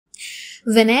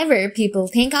Whenever people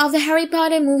think of the Harry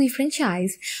Potter movie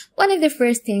franchise, one of the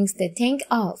first things they think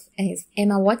of is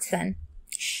Emma Watson.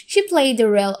 She played the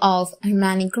role of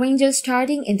Hermione Granger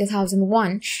starting in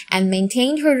 2001 and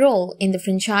maintained her role in the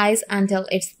franchise until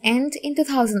its end in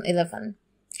 2011.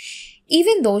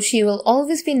 Even though she will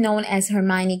always be known as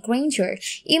Hermione Granger,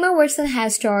 Emma Watson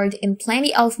has starred in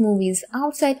plenty of movies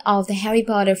outside of the Harry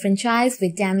Potter franchise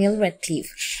with Daniel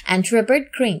Radcliffe and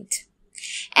Rupert Grint.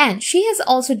 And she has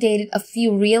also dated a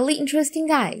few really interesting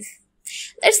guys.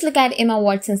 Let's look at Emma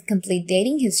Watson's complete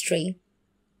dating history.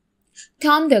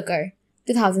 Tom Ducker,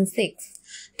 2006.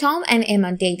 Tom and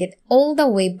Emma dated all the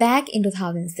way back in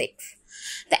 2006.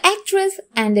 The actress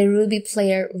and the Ruby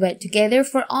player were together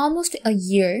for almost a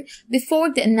year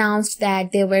before they announced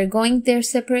that they were going their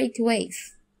separate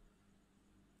ways.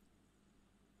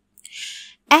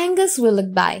 Angus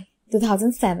Willoughby,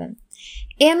 2007.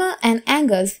 Emma and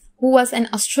Angus, who was an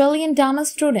Australian drama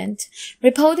student,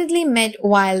 reportedly met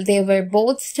while they were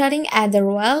both studying at the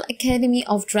Royal Academy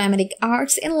of Dramatic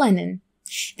Arts in London.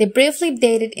 They briefly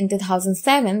dated in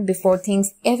 2007 before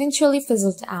things eventually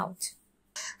fizzled out.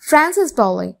 Francis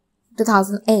Bowley,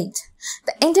 2008.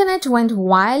 The internet went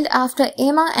wild after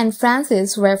Emma and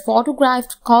Francis were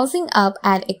photographed causing up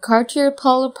at a Cartier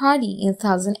polo party in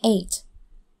 2008.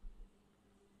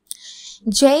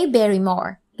 Jay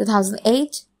Barrymore,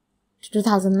 2008 to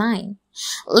 2009.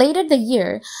 Later the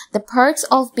year, The Perks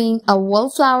of Being a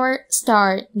Wallflower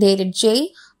star dated Jay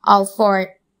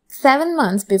for 7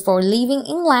 months before leaving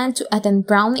England to attend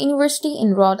Brown University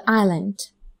in Rhode Island.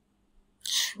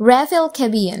 Raphael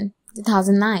Cabillon,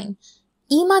 2009.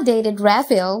 Emma dated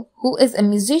Raphael, who is a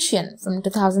musician, from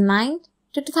 2009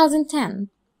 to 2010.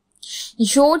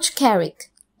 George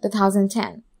Carrick,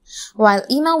 2010. While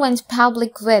Emma went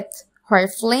public with her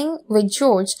fling with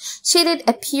George, she did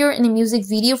appear in a music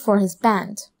video for his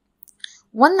band.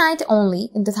 One Night Only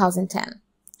in 2010.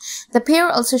 The pair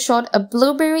also shot a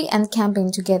Blueberry and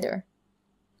campaign together.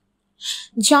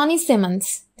 Johnny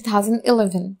Simmons,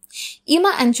 2011.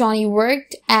 Emma and Johnny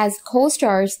worked as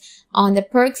co-stars on The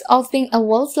Perks of Being a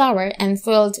Wallflower and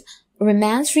fueled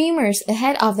romance rumors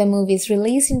ahead of the movie's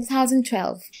release in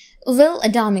 2012. Will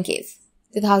Adomakis,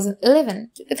 2011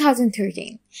 to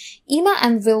 2013. Emma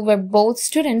and Will were both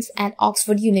students at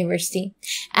Oxford University,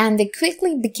 and they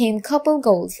quickly became couple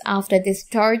goals after they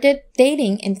started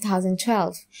dating in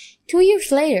 2012. 2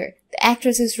 years later, the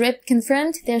actresses' rep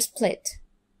confirmed their split.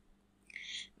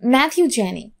 Matthew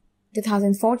Janney,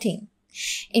 2014.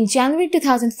 In January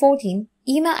 2014,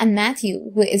 Emma and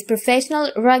Matthew, who is a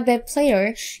professional rugby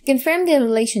player, confirmed their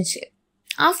relationship.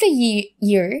 After a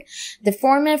year, the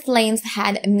former Flames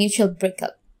had a mutual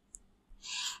breakup.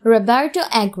 Roberto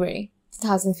Aguirre,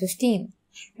 2015.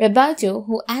 Roberto,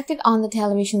 who acted on the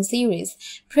television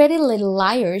series Pretty Little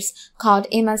Liars, caught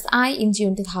Emma's eye in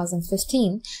June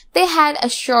 2015. They had a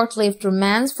short-lived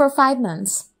romance for 5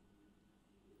 months.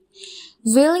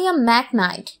 William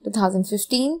McKnight,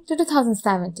 2015 to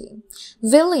 2017.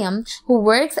 William, who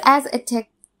works as a tech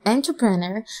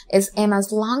entrepreneur, is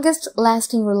Emma's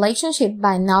longest-lasting relationship.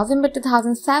 By November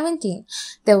 2017,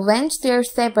 they went their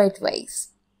separate ways.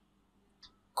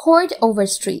 Cord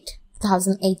Overstreet,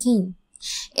 2018.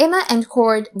 Emma and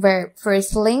Cord were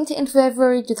first linked in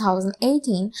February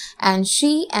 2018, and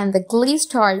she and the Glee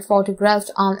star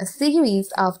photographed on a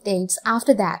series of dates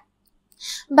after that.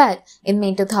 But in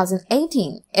May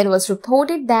 2018, it was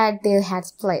reported that they had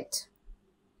split.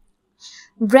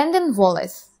 Brendan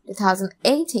Wallace,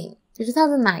 2018 to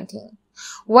 2019.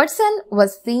 Watson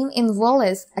was seen in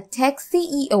Wallace, a tech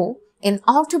CEO, in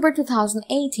October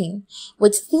 2018,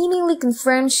 which seemingly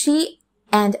confirmed she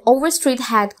and Overstreet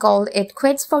had called it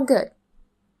quits for good.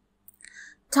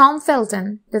 Tom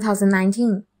Felton,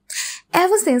 2019.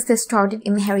 Ever since they started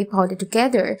in Harry Potter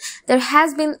together, there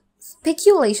has been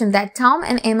speculation that Tom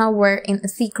and Emma were in a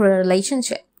secret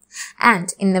relationship.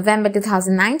 And in November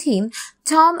 2019,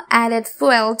 Tom added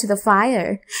fuel to the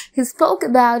fire. He spoke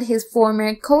about his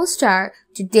former co-star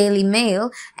to Daily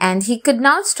Mail, and he could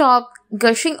not stop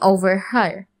gushing over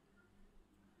her.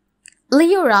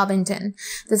 Leo Robinson,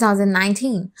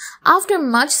 2019. After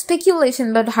much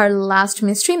speculation about her last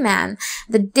mystery man,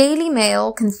 the Daily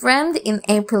Mail confirmed in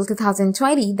April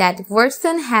 2020 that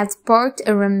Watson had sparked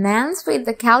a romance with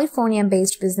the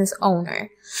California-based business owner.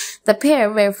 The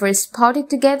pair were first spotted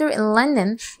together in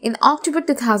London in October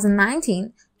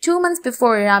 2019, 2 months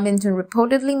before Robinson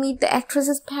reportedly met the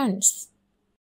actress's parents.